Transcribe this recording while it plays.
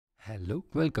Hello,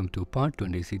 welcome to part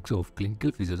 26 of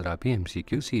Clinical Physiotherapy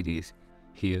MCQ series.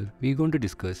 Here we are going to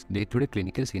discuss day-to-day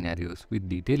clinical scenarios with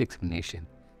detailed explanation.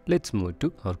 Let's move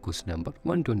to our question number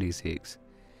 126.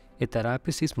 A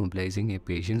therapist is mobilizing a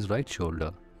patient's right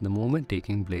shoulder. The movement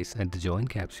taking place at the joint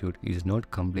capsule is not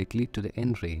completely to the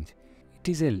end range. It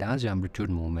is a large amplitude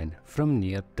movement from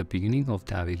near the beginning of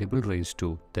the available range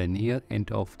to the near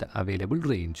end of the available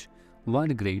range.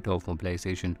 What grade of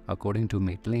mobilization according to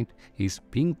Maitland is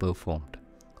being performed?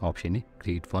 Option A,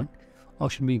 grade 1,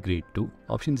 option B, grade 2,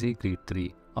 option C, grade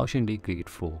 3, option D, grade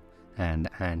 4. And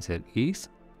the answer is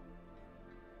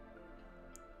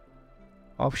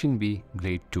option B,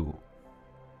 grade 2.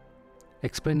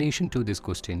 Explanation to this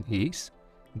question is,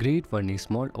 grade 1 is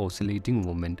small oscillating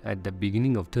movement at the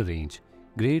beginning of the range.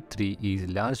 Grade 3 is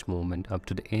large movement up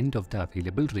to the end of the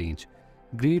available range.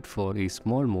 Grade 4 is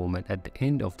small movement at the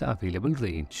end of the available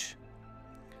range.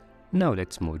 Now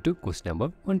let's move to question number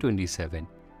 127.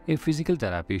 A physical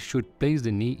therapist should place the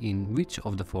knee in which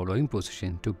of the following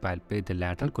position to palpate the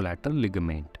lateral collateral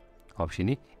ligament? Option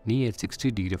A, knee at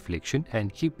 60° flexion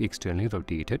and hip externally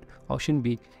rotated. Option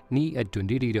B, knee at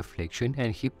 20° flexion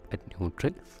and hip at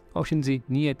neutral. Option C,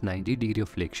 knee at 90°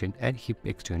 flexion and hip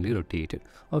externally rotated.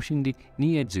 Option D,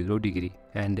 knee at 0°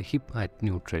 and the hip at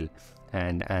neutral.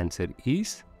 And the answer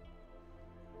is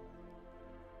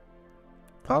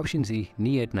option C,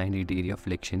 knee at 90°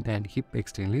 flexion and hip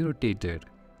externally rotated.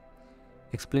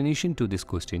 Explanation to this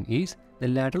question is, the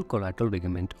lateral collateral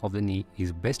ligament of the knee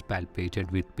is best palpated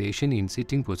with patient in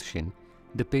sitting position.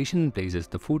 The patient places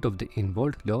the foot of the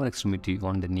involved lower extremity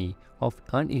on the knee of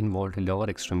uninvolved lower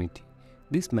extremity.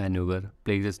 This maneuver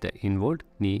places the involved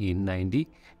knee in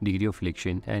 90°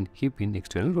 flexion and hip in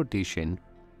external rotation.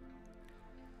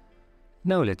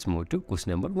 Now let's move to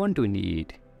question number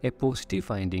 128. A positive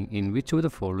finding in which of the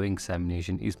following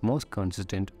examination is most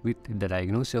consistent with the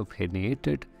diagnosis of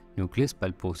herniated nucleus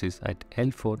pulposus at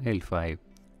L4, L5?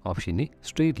 Option A,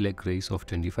 straight leg raise of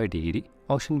 25°.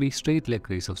 Option B, straight leg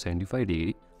raise of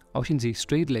 75°. Option C,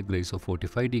 straight leg raise of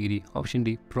 45°. Option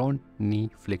D, prone knee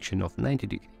flexion of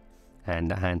 90°. And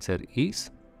the answer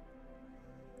is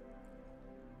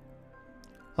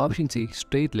option C,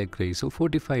 straight leg raise of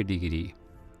 45°.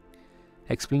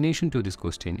 Explanation to this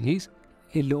question is,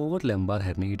 a lower lumbar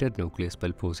herniated nucleus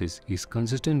pulposus is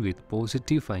consistent with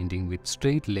positive finding with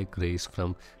straight leg raise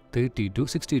from 30 to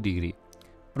 60°.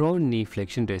 Prone knee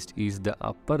flexion test is the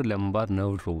upper lumbar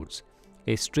nerve roots.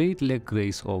 A straight leg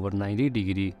raise over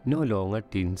 90° no longer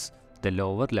tints the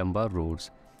lower lumbar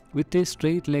roots. With a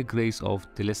straight leg raise of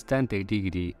less than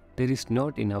 30°, there is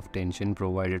not enough tension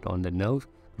provided on the nerve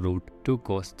root to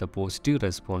cause the positive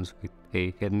response with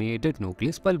a herniated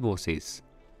nucleus pulposus.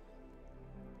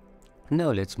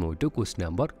 Now let's move to question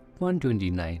number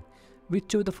 129.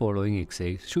 Which of the following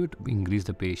exercise should increase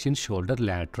the patient's shoulder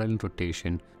lateral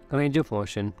rotation range of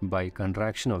motion by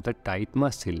contraction of the tight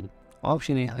muscle?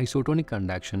 Option A, isotonic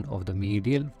contraction of the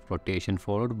medial rotation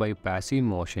followed by passive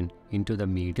motion into the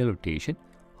medial rotation.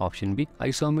 Option B,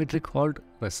 isometric hold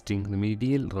resting the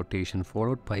medial rotation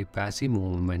followed by passive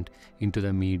movement into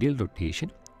the medial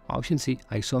rotation. Option C,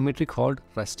 isometric hold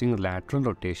resting lateral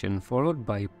rotation followed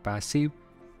by passive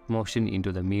motion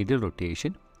into the medial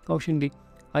rotation. Option D,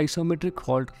 isometric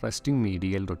hold resting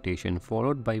medial rotation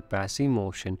followed by passive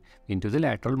motion into the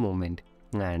lateral movement.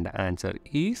 And the answer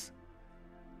is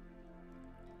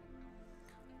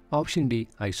option D,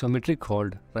 isometric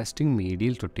hold resting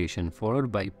medial rotation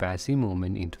followed by passive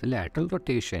movement into the lateral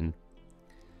rotation.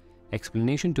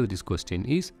 Explanation to this question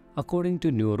is, according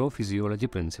to neurophysiology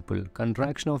principle,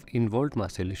 contraction of involved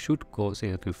muscle should cause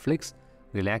a reflex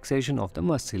relaxation of the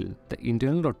muscle. The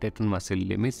internal rotator muscle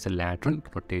limits the lateral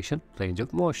rotation range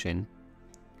of motion.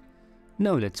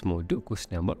 Now let's move to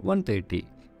question number 130.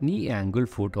 Knee angle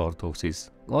foot orthosis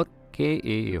or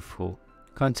KAFO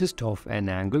consists of an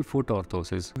angle foot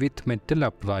orthosis with metal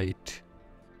upright,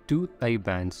 two thigh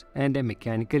bands and a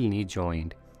mechanical knee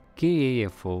joint.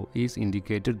 KAFO is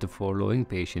indicated the following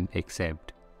patient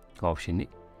except option A,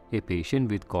 a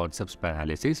patient with quadriceps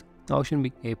paralysis. Option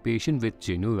B, a patient with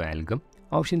genu valgum.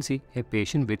 Option C, a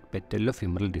patient with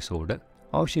patellofemoral disorder.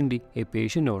 Option D, a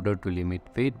patient ordered to limit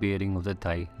weight bearing of the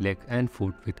thigh, leg and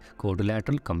foot with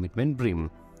quadrilateral commitment brim.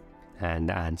 And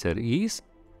the answer is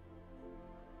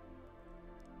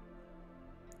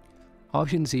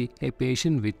option C, a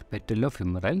patient with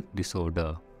patellofemoral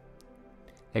disorder.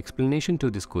 Explanation to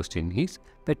this question is,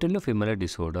 patellofemoral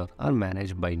disorder are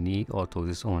managed by knee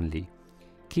orthosis only.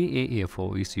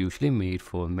 KAFO is usually made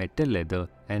for metal leather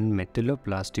and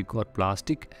metalloplastic or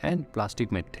plastic and plastic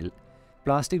metal.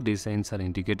 Plastic designs are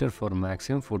indicated for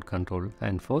maximum foot control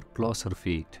and for closer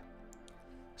feet.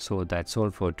 So that's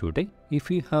all for today. If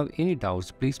you have any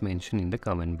doubts, please mention in the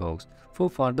comment box. For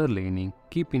further learning,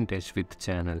 keep in touch with the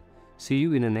channel. See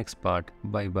you in the next part.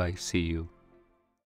 Bye bye. See you.